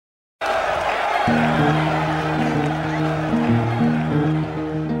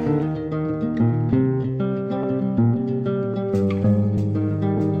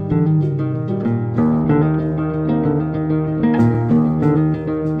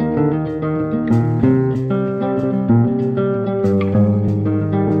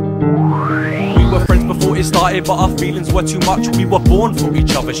Started, but our feelings were too much. We were born for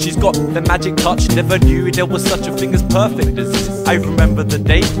each other. She's got the magic touch. Never knew there was such a thing as perfect as this. I remember the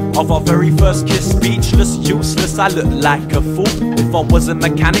day of our very first kiss. Speechless, useless, I looked like a fool. If I was a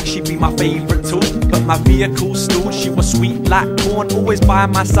mechanic, she'd be my favourite tool. But my vehicle stalled. She was sweet like corn, always by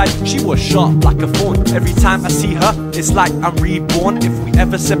my side. She was sharp like a thorn. Every time I see her, it's like I'm reborn. If we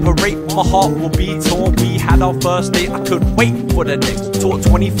ever separate, my heart will be torn. We had our first date, I couldn't wait for the next. Talk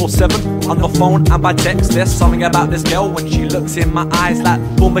 24/7 on the phone and by text. There's something about this girl when she looks in my eyes like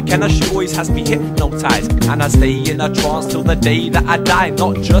Paul McKenna. She always has me hypnotized, and I stay in a trance till the day that I die.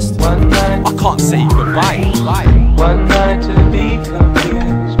 Not just one night, I can't say goodbye. One night to be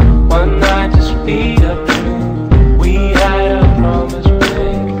confused, one night to speed up dream. We had a promise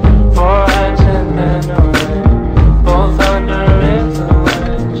ring, 4 hands and then a ring, both under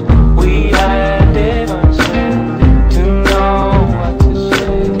influence. We had different sense to know what to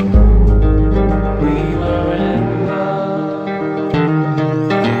say. We were in love.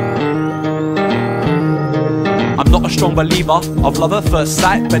 I'm not a strong believer of love at first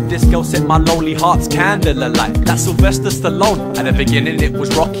sight, but this girl set my lonely heart's candle alight. That's Sylvester Stallone. At the beginning it was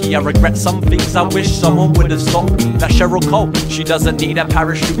rocky. I regret some things, I wish someone would have stopped me. That Cheryl Cole, she doesn't need a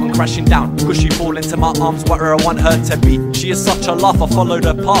parachute when crashing down. Could she fall into my arms where I want her to be? She is such a laugh, I followed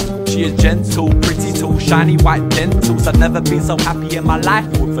her path. She is gentle, pretty tall, shiny white dentals. I've never been so happy in my life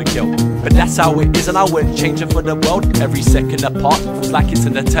with a girl. But that's how it is and I wouldn't change it for the world. Every second apart feels like it's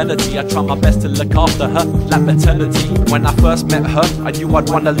an eternity. I try my best to look after her like maternity. When I first met her, I knew I'd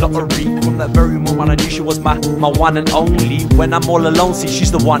won a lottery. From that very moment I knew she was my one and only. When I'm all alone, see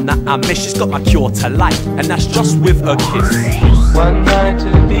she's the one that I miss. She's got my cure to life, and that's just with a kiss. One night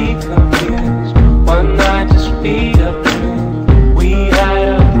to be confused, one night to speed up dream. We had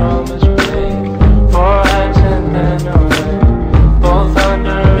a promise ring, 4 hands and then a ring, both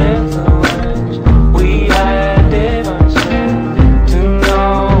under influence. We had different sense to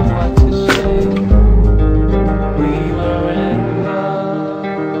know what to say. We were in love.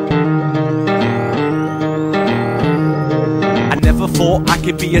 I never thought I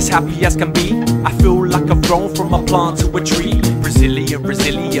could be as happy as can be. I feel like I've grown from a plant to a tree.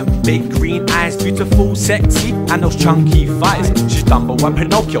 Resilient, big green eyes, beautiful, sexy, and those chunky thighs. She's Dumbo and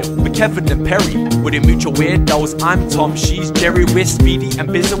Pinocchio, with Kevin and Perry. With the mutual weirdos, I'm Tom, she's Jerry. We're speedy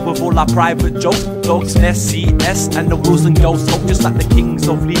and busy with all our private jokes. Dogs nest, CS, and the wheels and ghosts talk just like the kings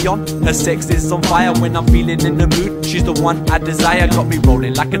of Leon. Her sex is on fire when I'm feeling in the mood. She's the one I desire, got me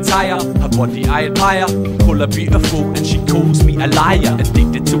rolling like a tire. Her body I admire, call her beautiful, and she calls me a liar.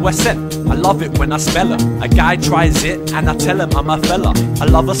 Addicted to her scent, I love it when I smell her. A guy tries it and I tell him I'm a fella. I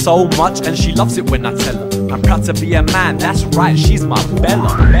love her so much and she loves it when I tell her I'm proud to be a man, that's right, she's my Bella.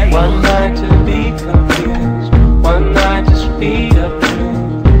 One night to be confused, one night to speed up.